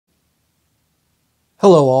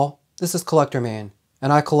Hello all, this is Collector Man,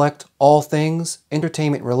 and I collect all things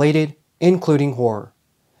entertainment related, including horror.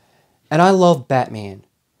 And I love Batman.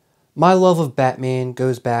 My love of Batman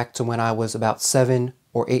goes back to when I was about 7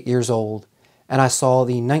 or 8 years old, and I saw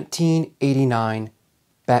the 1989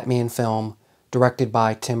 Batman film directed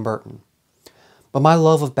by Tim Burton. But my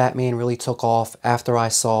love of Batman really took off after I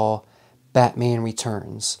saw Batman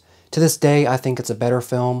Returns. To this day, I think it's a better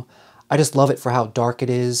film. I just love it for how dark it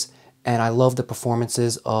is, and I love the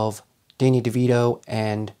performances of Danny DeVito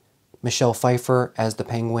and Michelle Pfeiffer as the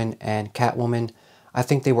Penguin and Catwoman. I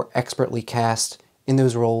think they were expertly cast in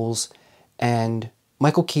those roles, and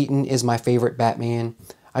Michael Keaton is my favorite Batman.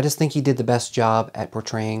 I just think he did the best job at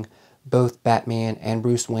portraying both Batman and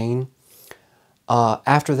Bruce Wayne.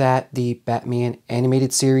 After that, the Batman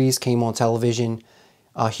animated series came on television.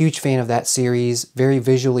 A huge fan of that series, very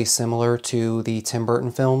visually similar to the Tim Burton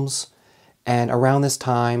films. And around this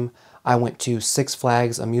time, I went to Six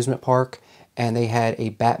Flags amusement park, and they had a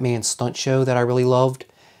Batman stunt show that I really loved.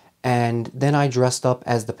 And then I dressed up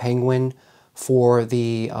as the Penguin for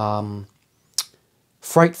the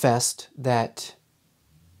Fright Fest that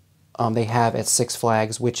they have at Six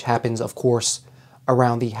Flags, which happens, of course,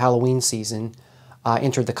 around the Halloween season. I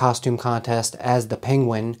entered the costume contest as the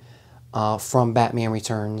Penguin from Batman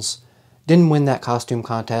Returns. Didn't win that costume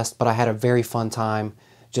contest, but I had a very fun time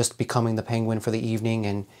just becoming the Penguin for the evening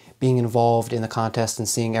and being involved in the contest and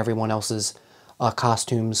seeing everyone else's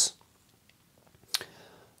costumes.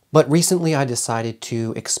 But recently I decided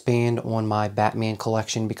to expand on my Batman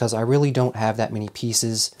collection because I really don't have that many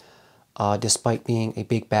pieces, despite being a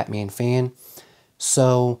big Batman fan.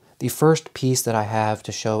 So the first piece that I have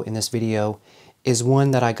to show in this video is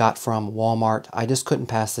one that I got from Walmart. I just couldn't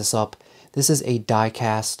pass this up. This is a die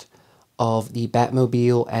cast of the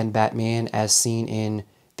Batmobile and Batman as seen in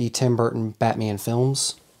the Tim Burton Batman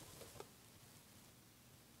films.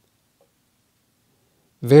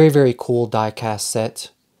 Very, very cool die cast set.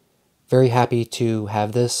 Very happy to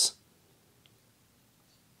have this.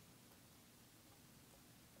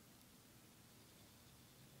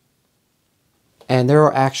 And there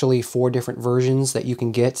are actually 4 different versions that you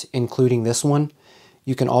can get, including this one.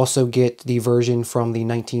 You can also get the version from the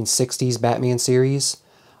 1960s Batman series,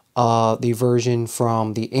 the version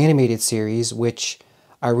from the animated series, which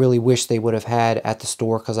I really wish they would have had at the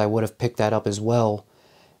store because I would have picked that up as well,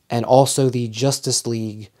 and also the Justice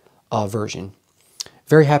League version.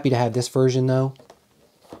 Very happy to have this version though.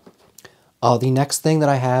 The next thing that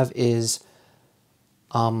I have is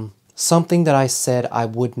something that I said I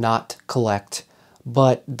would not collect,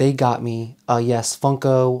 but they got me. Yes,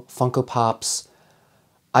 Funko Pops.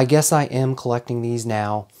 I guess I am collecting these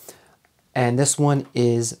now. And this one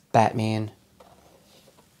is Batman.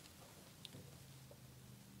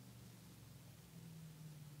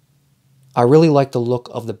 I really like the look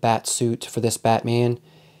of the bat suit for this Batman.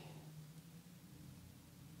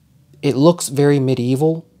 It looks very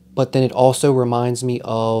medieval, but then it also reminds me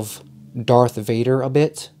of Darth Vader a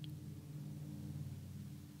bit.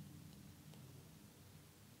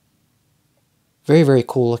 Very, very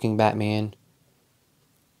cool looking Batman.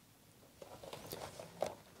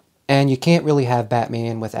 And you can't really have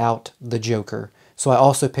Batman without the Joker. So I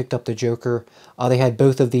also picked up the Joker. They had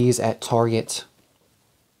both of these at Target.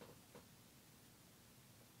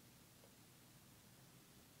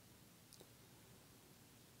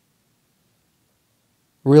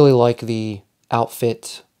 Really like the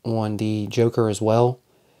outfit on the Joker as well.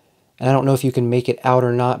 And I don't know if you can make it out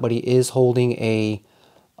or not, but he is holding a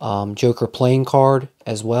Joker playing card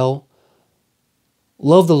as well.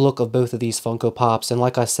 Love the look of both of these Funko Pops, and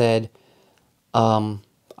like I said,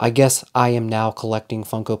 I guess I am now collecting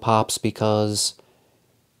Funko Pops because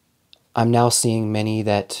I'm now seeing many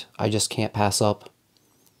that I just can't pass up.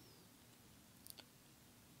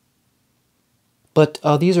 But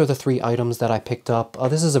these are the 3 items that I picked up.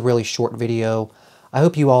 This is a really short video. I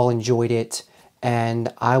hope you all enjoyed it,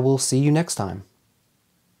 and I will see you next time.